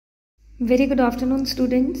Very good afternoon,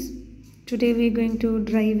 students. Today we are going to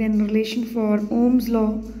derive an relation for Ohm's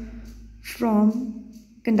law from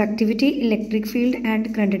conductivity, electric field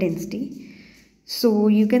and current density. So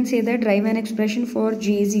you can say that derive an expression for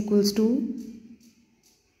J is equals to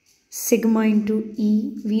sigma into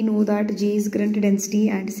E. We know that J is current density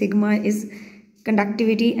and sigma is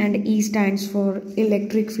conductivity and E stands for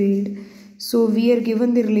electric field. So we are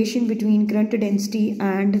given the relation between current density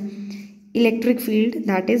and electric field,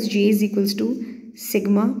 that is J is equals to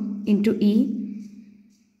sigma into E.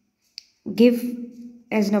 Give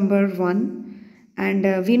as number 1,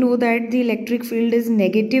 and we know that the electric field is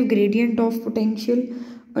negative gradient of potential,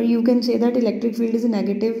 or you can say that electric field is a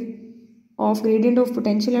negative of gradient of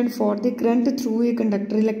potential, and for the current through a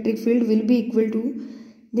conductor electric field will be equal to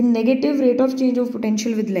the negative rate of change of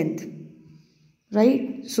potential with length,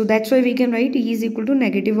 right? So that's why we can write E is equal to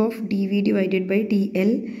negative of dV divided by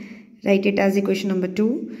dl. Write it as equation number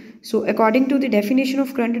 2. So according to the definition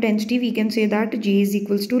of current density, we can say that J is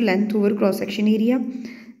equals to length over cross section area,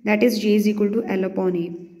 that is J is equal to L upon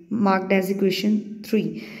A, marked as equation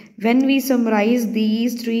 3. When we summarize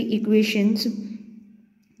these three equations,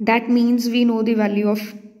 that means we know the value of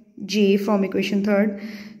J from equation 3rd.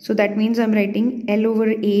 So that means I'm writing L over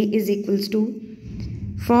A is equals to,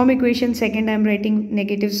 from equation 2nd I'm writing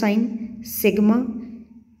negative sign sigma.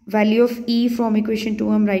 Value of E from equation 2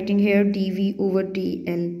 I'm writing here dV over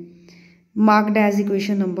dl, marked as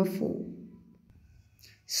equation number 4.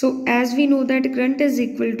 So as we know that current is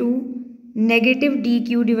equal to negative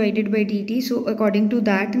dq divided by dt, so according to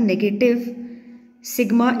that negative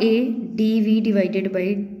sigma A dV divided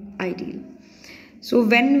by ideal. So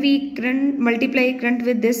when we multiply current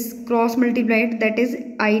with this, cross multiplied, that is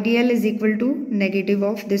ideal is equal to negative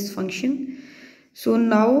of this function. So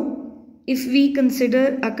now if we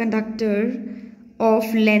consider a conductor of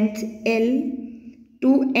length L,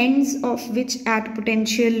 two ends of which at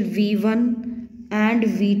potential V1 and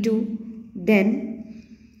V2, then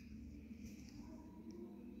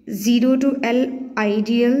 0 to L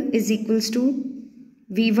ideal is equals to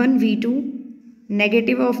V1, V2,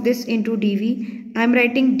 negative of this into dV. I am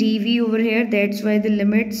writing dV over here, that's why the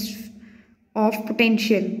limits of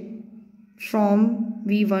potential from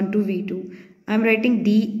V1 to V2. I am writing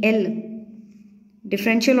dl,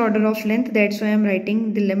 differential order of length, that's why I'm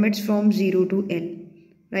writing the limits from 0 to L,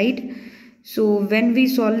 right? So when we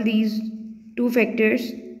solve these two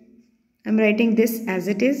factors, I'm writing this as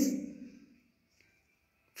it is.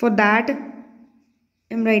 For that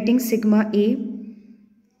I'm writing sigma A.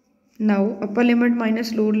 Now upper limit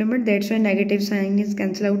minus lower limit, that's why negative sign is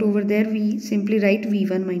cancelled out over there. We simply write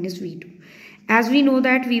V1 minus V2. As we know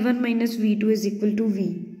that V1 minus V2 is equal to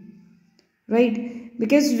V, right?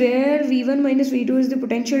 Because where V1 minus V2 is the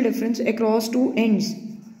potential difference across two ends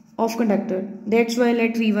of conductor, that's why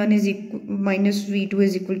let V1 is minus V2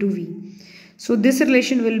 is equal to V. So this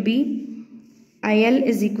relation will be IL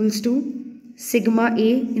is equals to sigma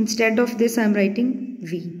A. Instead of this I am writing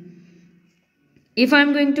V. If I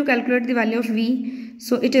am going to calculate the value of V,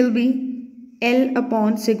 so it will be L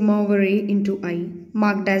upon sigma over A into I,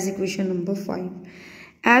 marked as equation number 5.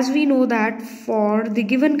 As we know that for the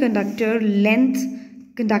given conductor, length,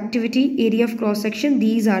 conductivity, area of cross section,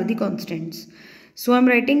 these are the constants. So I'm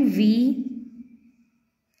writing V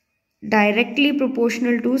directly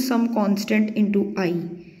proportional to some constant into I.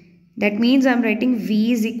 That means I'm writing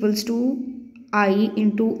V is equals to I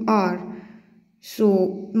into R.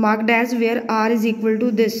 So marked as where R is equal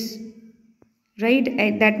to this, right?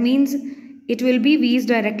 That means it will be V is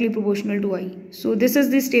directly proportional to I. So this is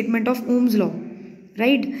the statement of Ohm's law,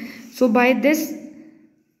 right? So by this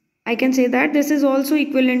I can say that this is also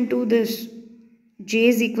equivalent to this, J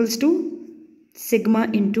is equals to sigma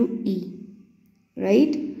into E,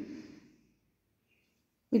 right?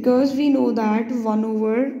 Because we know that 1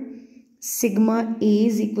 over sigma A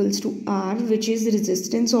is equals to R, which is the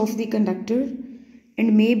resistance of the conductor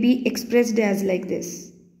and may be expressed as like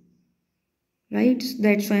this, right?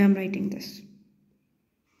 That's why I'm writing this.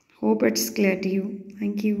 Hope it's clear to you.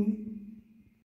 Thank you.